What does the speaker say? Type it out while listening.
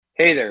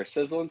Hey there,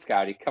 Sizzlin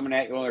Scottie coming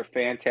at you with another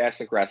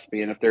fantastic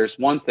recipe. And if there's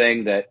one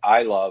thing that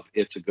I love,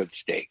 it's a good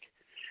steak.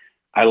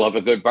 I love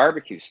a good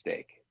barbecue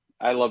steak.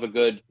 I love a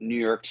good New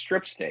York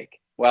strip steak.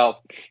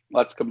 Well,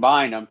 let's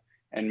combine them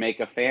and make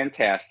a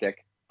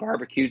fantastic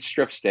barbecued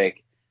strip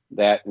steak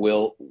that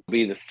will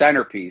be the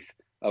centerpiece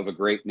of a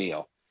great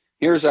meal.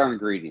 Here's our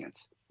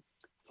ingredients: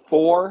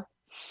 four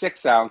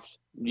 6-ounce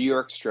New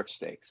York strip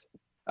steaks,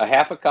 a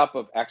half a cup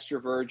of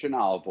extra virgin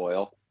olive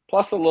oil,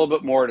 plus a little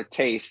bit more to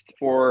taste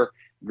for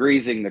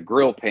greasing the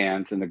grill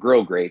pans and the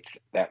grill grates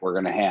that we're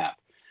going to have.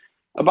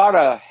 About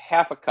a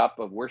half a cup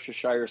of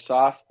Worcestershire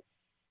sauce,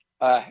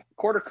 a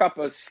quarter cup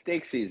of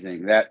steak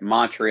seasoning. That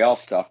Montreal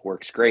stuff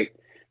works great.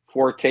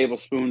 4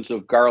 tablespoons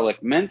of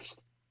garlic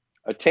minced,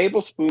 a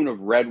tablespoon of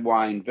red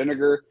wine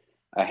vinegar,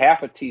 a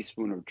half a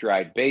teaspoon of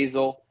dried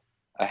basil,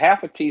 a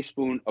half a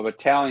teaspoon of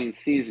Italian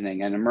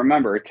seasoning. And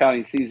remember,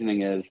 Italian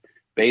seasoning is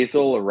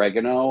basil,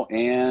 oregano,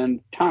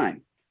 and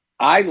thyme.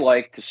 I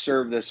like to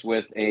serve this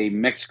with a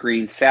mixed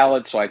green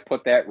salad, so I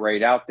put that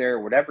right out there.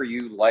 Whatever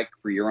you like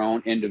for your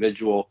own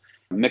individual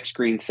mixed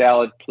green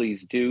salad,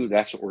 please do.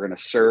 That's what we're going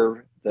to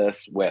serve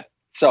this with.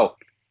 So,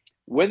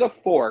 with a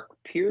fork,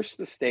 pierce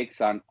the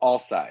steaks on all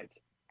sides.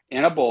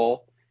 In a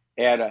bowl,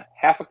 add a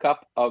half a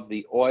cup of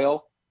the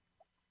oil,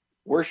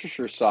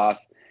 Worcestershire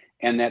sauce,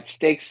 and that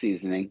steak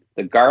seasoning,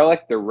 the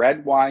garlic, the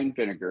red wine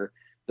vinegar,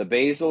 the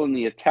basil, and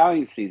the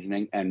Italian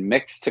seasoning, and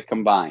mix to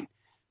combine.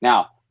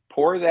 Now,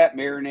 pour that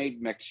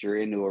marinade mixture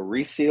into a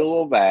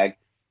resealable bag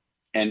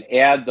and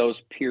add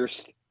those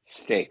pierced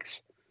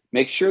steaks.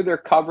 Make sure they're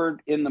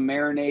covered in the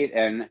marinade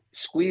and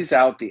squeeze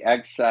out the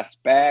excess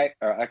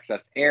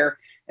air,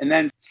 and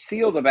then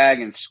seal the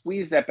bag and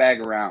squeeze that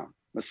bag around.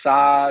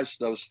 Massage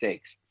those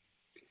steaks.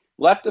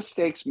 Let the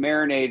steaks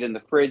marinate in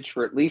the fridge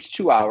for at least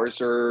 2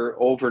 hours or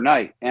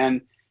overnight. And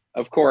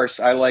of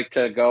course, I like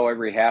to go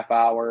every half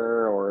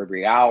hour or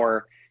every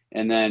hour.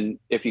 And then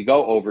if you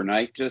go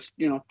overnight, just,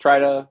 try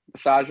to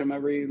massage them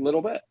every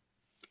little bit.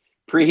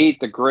 Preheat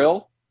the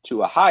grill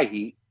to a high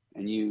heat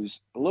and use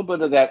a little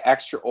bit of that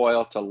extra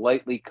oil to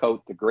lightly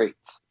coat the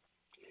grates.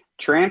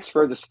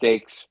 Transfer the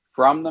steaks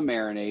from the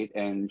marinade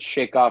and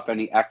shake off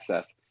any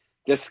excess.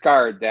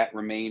 Discard that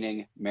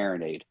remaining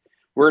marinade.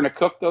 We're going to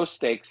cook those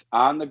steaks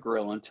on the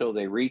grill until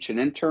they reach an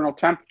internal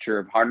temperature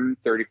of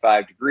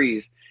 135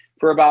 degrees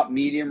for about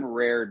medium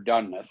rare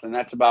doneness, and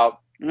that's about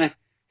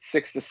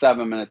 6 to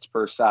 7 minutes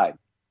per side.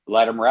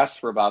 Let them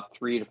rest for about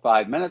 3 to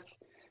 5 minutes.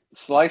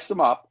 Slice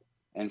them up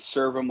and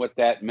serve them with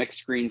that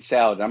mixed green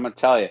salad. I'm going to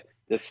tell you,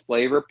 this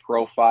flavor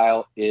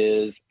profile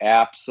is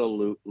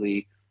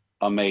absolutely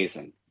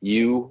amazing.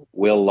 You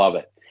will love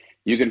it.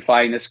 You can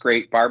find this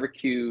great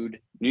barbecued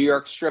New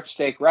York strip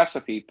steak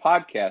recipe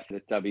podcast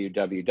at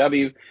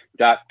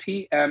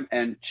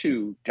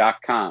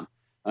www.pmn2.com.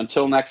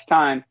 Until next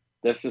time,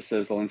 this is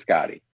Sizzlin Scottie.